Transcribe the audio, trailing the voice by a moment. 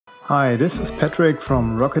Hi, this is Patrick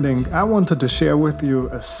from Rocket Inc. I wanted to share with you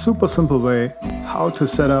a super simple way how to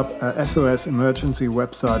set up a SOS emergency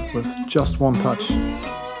website with just one touch.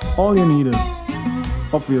 All you need is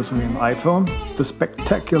obviously an iPhone, the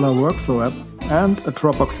spectacular workflow app and a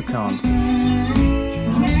Dropbox account.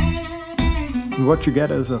 And what you get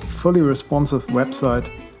is a fully responsive website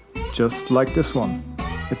just like this one.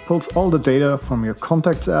 It pulls all the data from your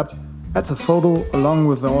contacts app, adds a photo along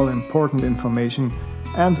with all important information,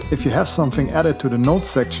 and if you have something added to the notes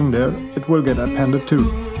section there, it will get appended too.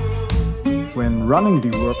 When running the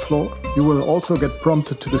workflow, you will also get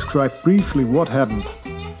prompted to describe briefly what happened.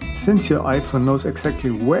 Since your iPhone knows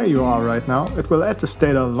exactly where you are right now, it will add this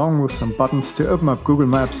data along with some buttons to open up Google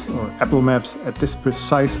Maps or Apple Maps at this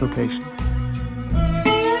precise location.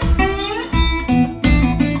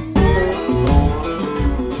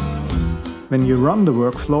 When you run the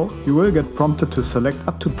workflow, you will get prompted to select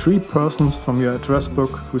up to 3 persons from your address book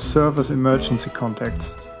who serve as emergency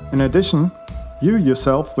contacts. In addition, you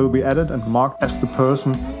yourself will be added and marked as the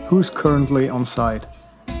person who is currently on site.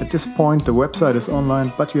 At this point the website is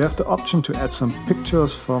online, but you have the option to add some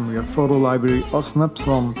pictures from your photo library or snap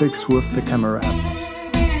some pics with the camera app.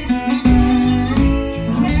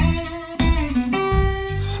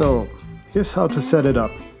 So, here's how to set it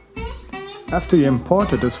up. After you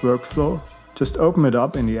imported this workflow, just open it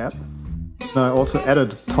up in the app. I also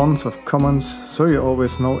added tons of comments so you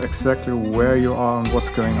always know exactly where you are and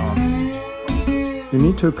what's going on. You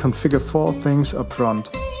need to configure 4 things up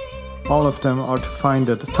front. All of them are to find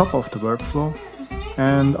at the top of the workflow,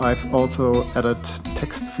 and I've also added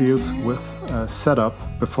text fields with setup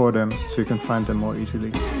before them so you can find them more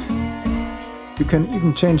easily. You can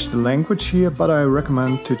even change the language here, but I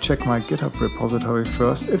recommend to check my GitHub repository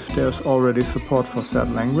first if there's already support for that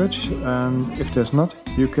language, and if there's not,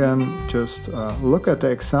 you can just look at the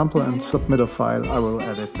example and submit a file. I will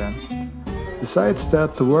add it then. Besides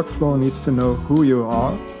that, the workflow needs to know who you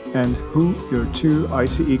are and who your 2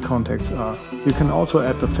 ICE contacts are. You can also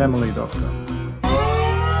add the family doctor.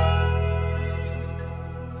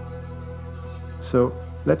 So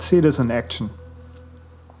let's see this in action.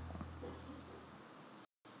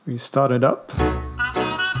 We start it up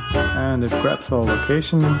and it grabs our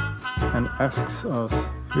location and asks us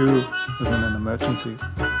who is in an emergency.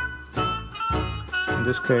 In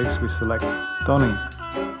this case we select Donnie.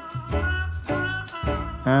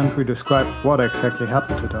 And we describe what exactly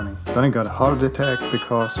happened to Donnie. Donnie got a heart attack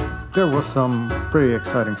because there was some pretty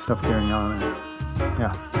exciting stuff going on.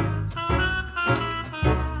 Yeah.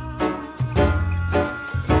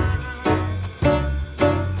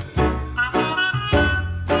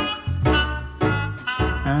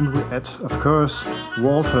 And we add, of course,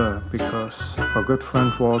 Walter, because our good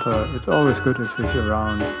friend Walter, it's always good if he's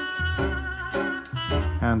around.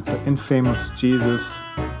 And the infamous Jesus.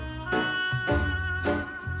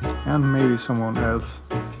 And maybe someone else,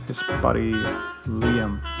 his buddy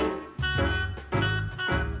Liam.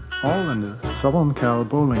 All in the Southern Cal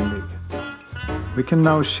Bowling League. We can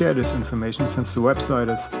now share this information since the website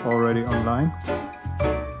is already online.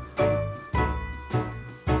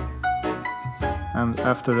 And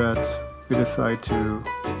after that, we decide to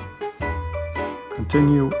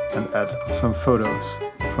continue and add some photos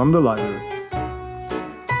from the library.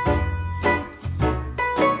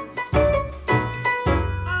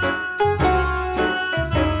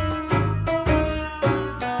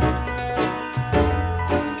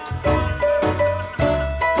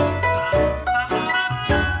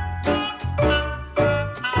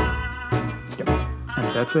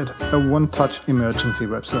 That's it, a one-touch emergency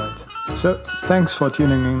website. So, thanks for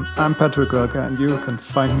tuning in. I'm Patrick Welker and you can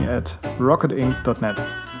find me at rocketinc.net.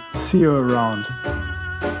 See you around.